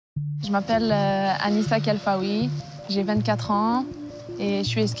Je m'appelle Anissa Khelfaoui, j'ai 24 ans et je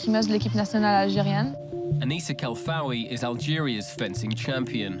suis escrimeuse de l'équipe nationale algérienne. Anissa Khelfaoui is Algeria's fencing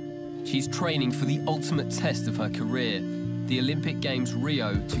champion. She's training for the ultimate test of her career, the Olympic Games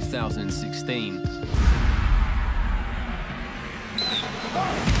Rio 2016.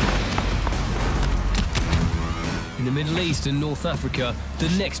 In the Middle East and North Africa, the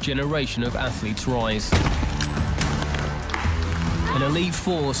next generation of athletes rise. An elite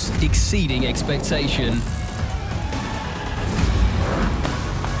force exceeding expectation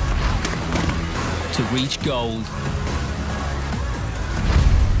to reach gold.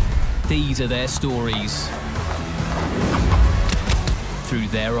 These are their stories through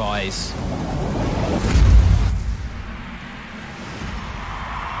their eyes.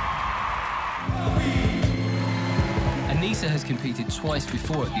 Anissa has competed twice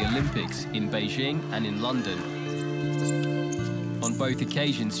before at the Olympics, in Beijing and in London. On both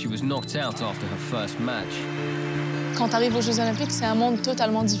occasions, she was knocked out after her first match. Quand tu arrives aux Jeux Olympiques, c'est un monde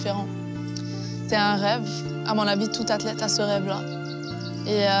totalement différent. C'est un rêve. À mon avis, tout athlète a ce rêve-là.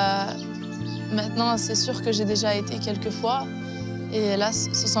 Et maintenant, c'est sûr que j'ai déjà été quelques fois. Et là,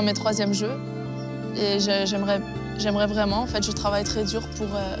 ce sont mes 3e Jeux. Et j'aimerais vraiment, en fait, je travaille très dur pour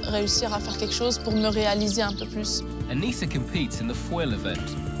réussir à faire quelque chose, pour me réaliser un peu plus. Anissa competes in the foil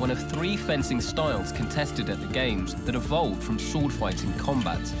event, one of 3 fencing styles contested at the Games that evolved from sword fighting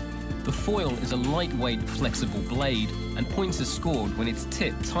combat. The foil is a lightweight, flexible blade, and points are scored when its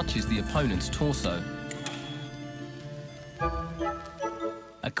tip touches the opponent's torso.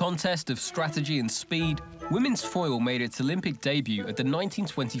 A contest of strategy and speed, women's foil made its Olympic debut at the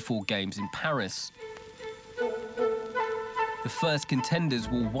 1924 Games in Paris. The first contenders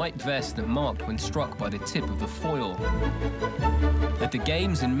wore white vests that marked when struck by the tip of the foil. At the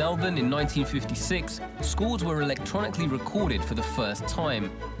Games in Melbourne in 1956, scores were electronically recorded for the first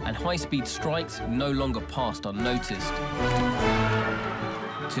time, and high-speed strikes no longer passed unnoticed.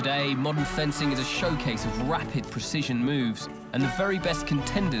 Today, modern fencing is a showcase of rapid precision moves, and the very best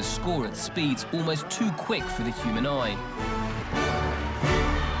contenders score at speeds almost too quick for the human eye.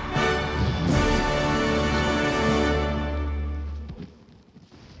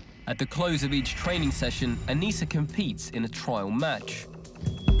 At the close of each training session, Anissa competes in a trial match.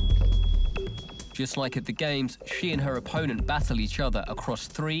 Just like at the Games, she and her opponent battle each other across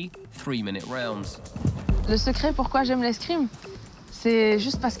 3 3-minute rounds. Le secret pourquoi j'aime l'escrime, c'est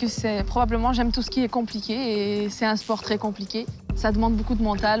juste parce que probablement j'aime tout ce qui est compliqué et c'est un sport très compliqué. Ça demande beaucoup de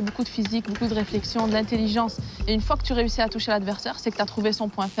mental, beaucoup de physique, beaucoup de réflexion, de l'intelligence. Et une fois que tu réussis à toucher l'adversaire, c'est que tu as trouvé son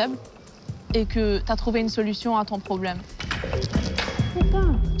point faible et que tu as trouvé une solution à ton problème.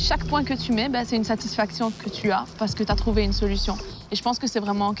 Chaque point que tu mets, c'est une satisfaction que tu as parce que tu as trouvé une solution. Et je pense que c'est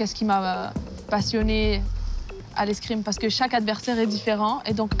vraiment ce qui m'a passionnée à l'escrime parce que chaque adversaire est différent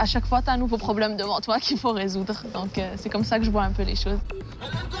et donc à chaque fois, tu as un nouveau problème devant toi qu'il faut résoudre. Donc c'est comme ça que je vois un peu les choses.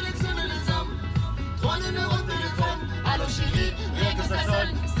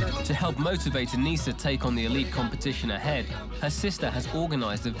 To help motivate Anissa take on the elite competition ahead, her sister has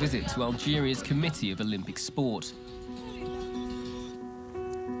organised a visit to Algeria's Committee of Olympic Sport.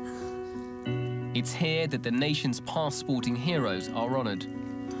 It's here that the nation's past sporting heroes are honoured.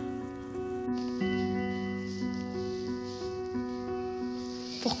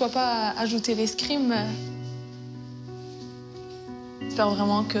 Pourquoi pas ajouter l'escrime? J'espère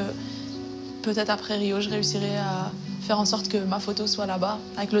vraiment que peut-être après Rio, je réussirai à faire en sorte que ma photo soit là-bas,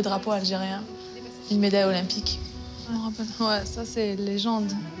 avec le drapeau algérien, une médaille olympique. Ouais, ça c'est légende.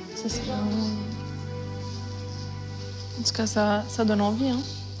 Ça, c'est vraiment... En tout cas, ça donne envie, hein.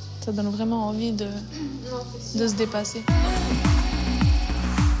 Ça donne vraiment envie de se dépasser.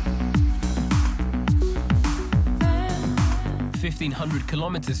 1,500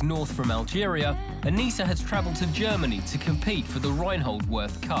 kilometers north from Algeria, Anissa has travelled to Germany to compete for the Reinhold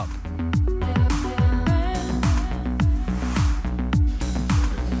Wirth Cup.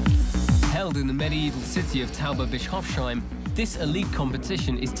 Held in the medieval city of Tauberbischofsheim, this elite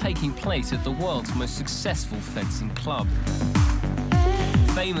competition is taking place at the world's most successful fencing club.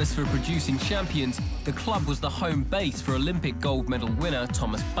 Famous for producing champions, the club was the home base for Olympic gold medal winner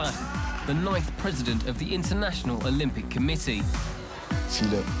Thomas Bach, the 9th president of the International Olympic Committee.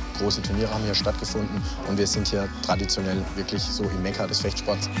 Viele große Turniere haben hier stattgefunden und wir sind hier traditionell wirklich so im Mekka des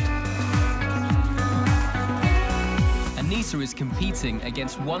Fechtsports. Anissa is competing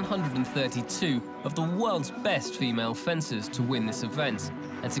against 132 of the world's best female fencers to win this event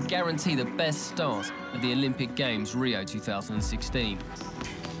and to guarantee the best start at the Olympic Games Rio 2016.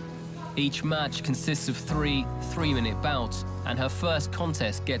 Each match consists of 3 3-minute bouts, and her first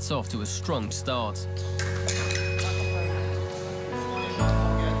contest gets off to a strong start.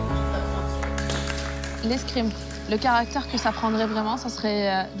 l'escrime. Le caractère que ça prendrait vraiment, ça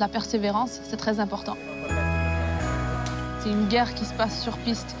serait de la persévérance, c'est très important. C'est une guerre qui se passe sur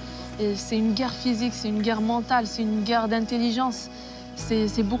piste. C'est une guerre physique, c'est une guerre mentale, c'est une guerre d'intelligence.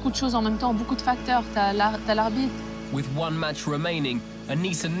 C'est beaucoup de choses en même temps, beaucoup de facteurs. T'as l'arbitre. With one match remaining,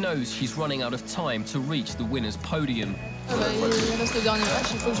 Anissa knows she's running out of time to reach the winner's podium. Il reste le dernier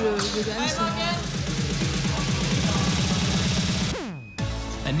match, il faut que je gagne.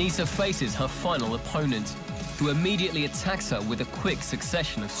 Anissa faces her final opponent, who immediately attacks her with a quick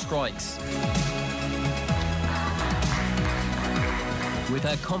succession of strikes. With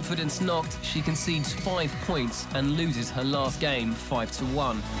her confidence knocked, she concedes 5 points and loses her last game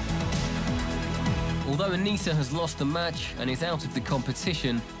 5-1. Although Anissa has lost the match and is out of the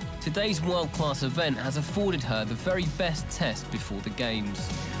competition, today's world-class event has afforded her the very best test before the Games.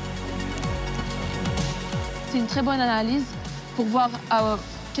 C'est une très bonne analyse pour voir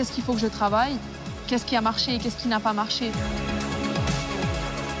qu'est-ce qu'il faut que je travaille, qu'est-ce qui a marché et qu'est-ce qui n'a pas marché.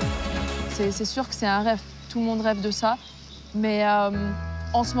 C'est sûr que c'est un rêve, tout le monde rêve de ça, mais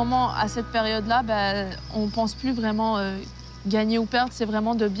en ce moment, à cette période-là, on ne pense plus vraiment gagner ou perdre, c'est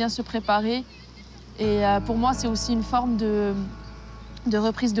vraiment de bien se préparer. Et pour moi, c'est aussi une forme de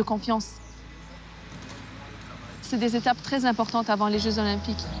reprise de confiance. C'est des étapes très importantes avant les Jeux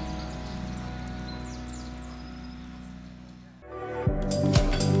Olympiques.